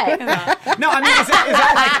your butt. No, I mean, is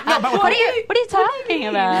that like... No, but What are you talking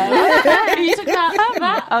about? Are you talking about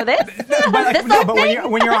that? Oh, this? but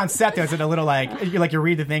when you're on set, there's a little like you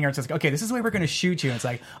read the thing, or it's just like, okay, this is the way we're going to shoot you. And it's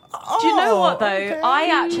like, Do you know what, though? okay.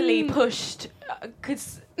 I actually pushed...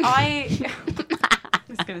 Because I...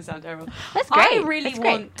 This is going to sound terrible. That's great. I really That's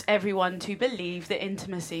great. want everyone to believe the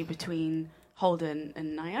intimacy between Holden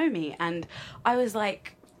and Naomi. And I was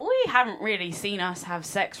like... We haven't really seen us have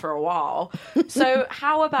sex for a while. So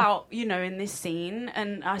how about, in this scene,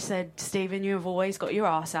 and I said, Stephen, you have always got your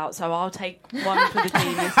ass out, so I'll take one for the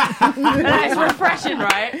team. And it's refreshing,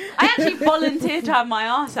 right? I actually volunteered to have my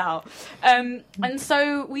ass out. And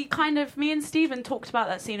so we me and Stephen talked about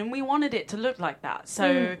that scene, and we wanted it to look like that.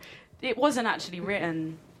 So it wasn't actually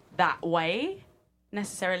written that way,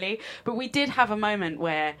 necessarily. But we did have a moment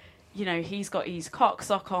where, he's got his cock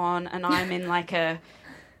sock on, and I'm in like a...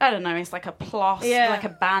 I don't know, it's like a plaster, like a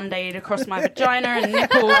Band-Aid across my vagina and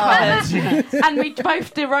nipple covers. And we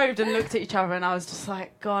both derobed and looked at each other, and I was just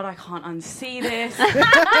like, God, I can't unsee this.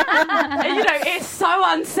 It's so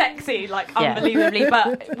unsexy, unbelievably,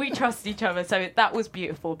 but we trust each other, so that was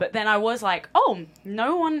beautiful. But then I was like, oh,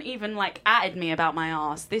 no one even, added me about my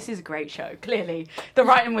ass. This is a great show, clearly. The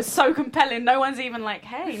writing was so compelling, no one's even like,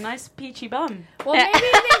 hey, nice peachy bum. Well, maybe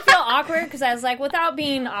it didn't feel awkward, because I was like, without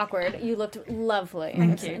being awkward, you looked lovely.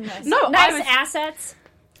 Thank you. Nice, No, nice assets.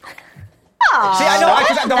 See, I know.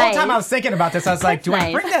 The whole time I was thinking about this, I was like, do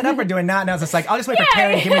I bring that up or do I not? And I was just like, I'll just wait for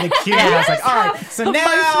Carrie to give me the cue. And I was like, all right, so The now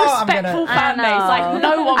most I'm respectful gonna. fan base.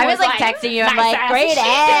 No one I was texting you. I'm nice like, ass. great She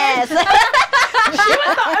ass. She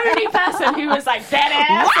was the only person who was like dead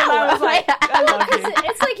ass, and I was like, I love you.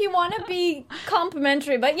 It's like you want to be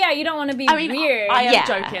complimentary, but yeah, you don't want to be I mean, weird. I am Yeah.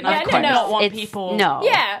 joking. Yeah, I no, no. not want It's- people no.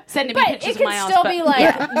 Yeah, sending me but pictures it of can my ass. still but be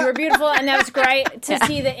like you were beautiful, and that was great to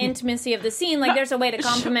see the intimacy of the scene. Like, there's a way to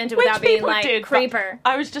compliment it Which without being people like did, but creeper.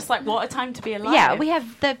 I was just like, what a time to be alive. Yeah, we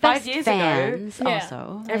have the 5 best years ago, fans Yeah.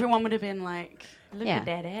 also. everyone would have been like, look Yeah. at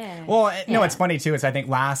that ass. Well, no, Yeah. it's funny too. Is I think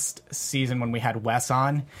last season when we had Wes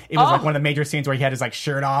on, it was like one of the major scenes where he had his like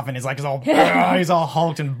shirt off and he's all he's all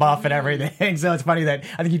hulked and buff and everything. So it's funny that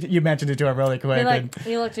I think you mentioned it to him really quick. You're like, and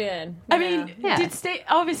you looked good. I mean, Yeah. did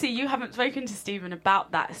obviously you haven't spoken to Stephen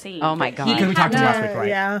about that scene. Oh my but God. he because we talked to him had- last week, right?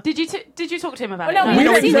 Yeah. Did you talk to him about Oh, it? no, though? we We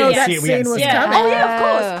didn't didn't see know it that yet. We hadn't scene was seen it. coming. Oh yeah, of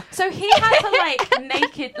Oh. course. So he had to like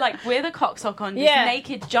naked, like with a cocksock on, just Yeah.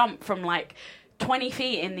 naked jump from like 20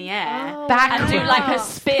 feet in the air Oh, Back and do wow. like a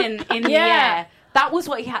spin in the Yeah. air. That was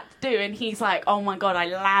what he had to do, and he's like, "Oh my god, I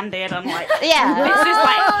landed!" I'm like, Yeah. "This is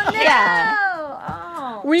like, Oh, no. Yeah.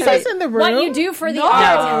 Oh. Were you guys in the room? What you do for the No.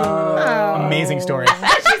 art. Oh. Amazing story.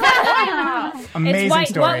 It's Amazing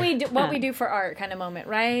story. what we do for art kind of moment,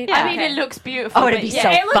 right? I mean, Okay. it looks beautiful. Oh, it'd but be yeah. so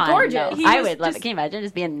it looked fun. gorgeous. though. He I was would love just- it. Can you imagine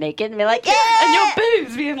just being naked and be like, yeah, And your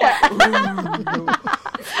boobs being like,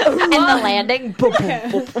 and the landing. Boop,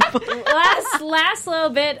 boop, boop. last little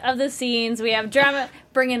bit of the scenes. We have drummer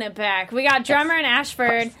bringing it back. We got drummer and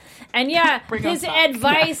Ashford, and yeah, Bring his us back.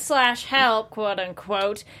 advice / help, quote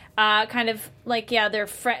unquote. Kind of like they're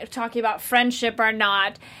talking about friendship or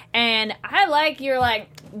not, and you're like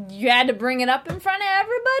you had to bring it up in front of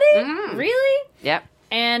everybody, really? Yep.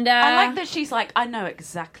 And I like that she's like, I know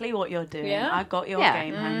exactly what you're doing. Yeah. I got your Yeah.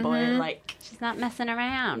 game, homeboy. Like, She's not messing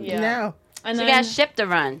around. Yeah. No. and She then, got a ship to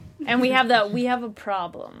run. and we have a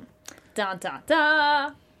problem. Dun dun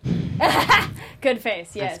dun. Good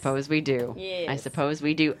face. Yes. I suppose we do. Yes. I suppose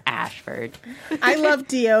we do, Ashford. I love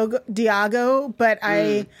Diago, but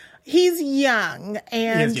he's young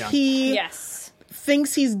and He is young. he Yes.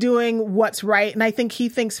 thinks he's doing what's right, and I think he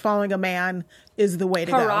thinks following a man is the way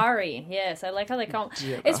to go. Harari, yes, I like how they call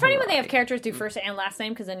him. It's funny when they have characters do first and last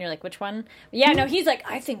name because then you're like, which one? Yeah, no, he's like,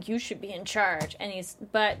 I think you should be in charge, and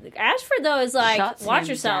but Ashford though is like, Shuts watch him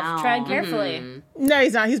yourself, down. tread carefully. No,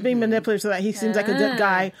 he's not. He's being manipulative so that he seems like a good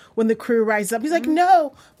guy when the crew rises up. He's like,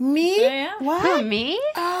 no, me? Yeah. What? Who, me?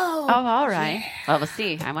 Oh. Oh, all right. Well, we'll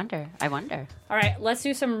see. I wonder. All right, let's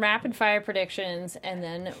do some rapid fire predictions and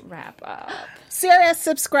then wrap up. CRS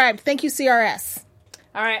subscribed. Thank you, CRS.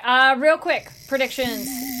 All right, real quick predictions.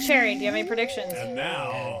 Cherry, do you have any predictions? And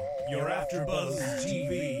now, your AfterBuzz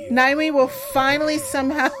TV. Naomi will finally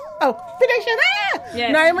somehow... Oh, prediction! Ah!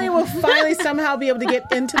 Yes. Naomi will finally somehow be able to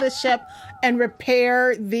get into the ship and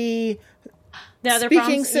repair the The other speaking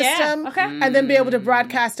problems? Yeah, system okay. and then be able to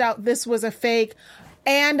broadcast out this was a fake.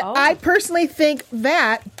 And I personally think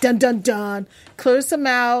that, dun dun dun, Clarissa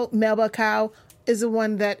Melba Cow is the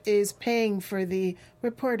one that is paying for the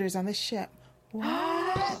reporters on the ship.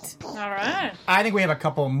 What? All right. I think we have a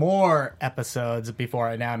couple more episodes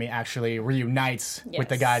before Naomi actually reunites with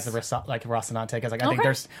the guys that were like Rocinante, because like I think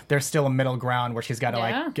there's still a middle ground where she's got to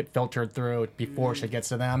like get filtered through before she gets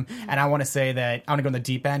to them. And I want to say that I want to go in the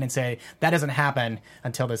deep end and say that doesn't happen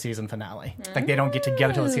until the season finale. Like they don't get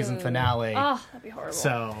together until the season finale. Oh, that'd be horrible.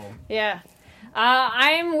 So Yeah.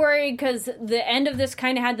 I'm worried because the end of this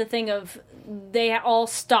kind of had the thing of they all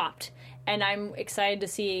stopped. And I'm excited to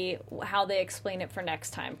see how they explain it for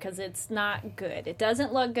next time because it's not good. It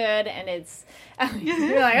doesn't look good, and it's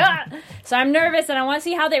you're like, ah! So I'm nervous, and I want to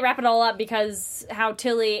see how they wrap it all up because how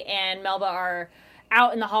Tilly and Melba are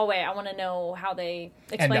out in the hallway. I want to know how they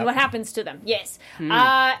explain what happens to them. Yes.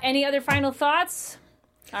 Any other final thoughts?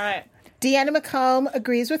 All right. Deanna McComb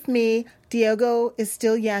agrees with me. Diogo is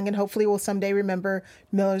still young and hopefully will someday remember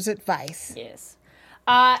Miller's advice. Yes.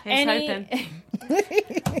 hoping.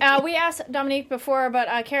 We asked Dominique before, but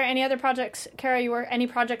Kara, any other projects? Kara, any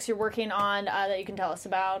projects you're working on that you can tell us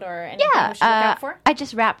about, or anything we should look out for? I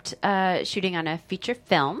just wrapped shooting on a feature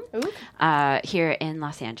film here in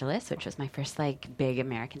Los Angeles, which was my first big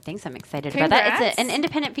American thing. So I'm excited about that. It's an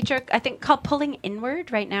independent feature, I think, called Pulling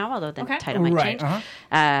Inward right now, although the title might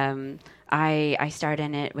change. I starred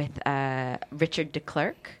in it with Richard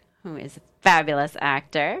DeClerc, who is a fabulous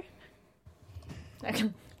actor.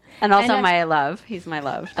 And also my love. He's my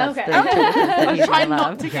love. That's Okay. he's my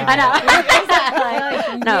love.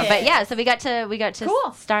 I know. No, but yeah, so we got to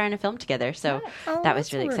Cool. star in a film together. So that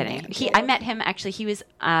was really exciting. I met him actually. He was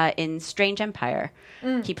in Strange Empire.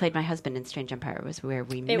 He played my husband in Strange Empire. Was where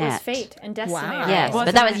we met. It was fate and destiny. Wow. right? Yes, Was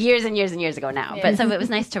but that it? was years and years and years ago now. Yeah. But so it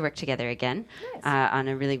was nice to work together again. on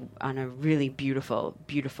a really beautiful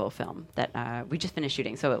film that we just finished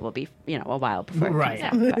shooting, so it will be a while before it Right.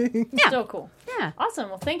 comes out. But, yeah. So cool. Yeah. Awesome.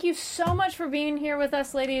 Well, thank you so much for being here with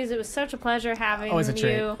us, ladies. It was such a pleasure having Always a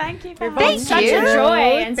treat. you. Thank you for You're having both me. such a joy,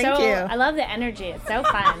 and Thank so you. I love the energy. It's so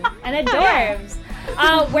fun and adorbs.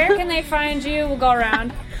 Where can they find you? We'll go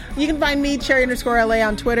around. You can find me, Cherry_LA,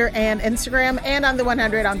 on Twitter and Instagram, and on the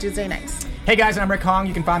 100 on Tuesday nights. Hey guys, I'm Rick Hong.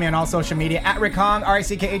 You can find me on all social media at Rick Hong,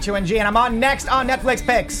 RICKHONG, and I'm on next on Netflix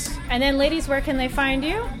Picks. And then, ladies, where can they find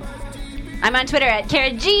you? I'm on Twitter at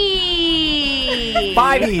Kara G.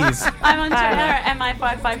 5 E's. I'm on Twitter at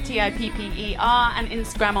MI55TIPPER and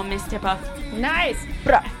Instagram on Miss Tipper. Nice.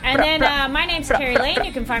 And then my name's Carrie Lane.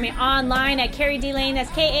 You can find me online at Carrie D Lane. That's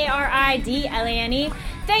KARIDLANE.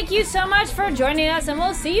 Thank you so much for joining us, and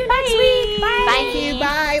we'll see you next week. Bye. Thank you.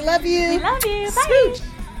 Bye. Love you. Love you. Bye. Smooch.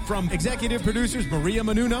 From executive producers Maria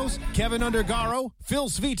Menounos, Kevin Undergaro, Phil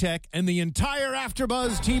Svitek, and the entire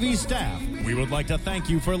AfterBuzz TV staff, we would like to thank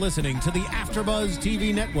you for listening to the AfterBuzz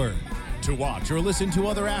TV network. To watch or listen to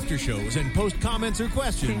other after shows and post comments or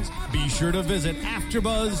questions, be sure to visit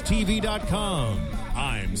AfterBuzzTV.com.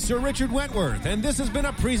 I'm Sir Richard Wentworth, and this has been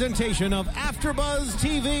a presentation of AfterBuzz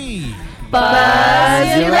TV.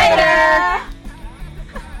 Buzz you later.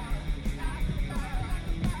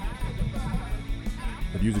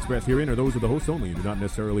 The views expressed herein are those of the hosts only and do not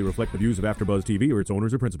necessarily reflect the views of AfterBuzz TV or its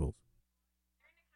owners or principals.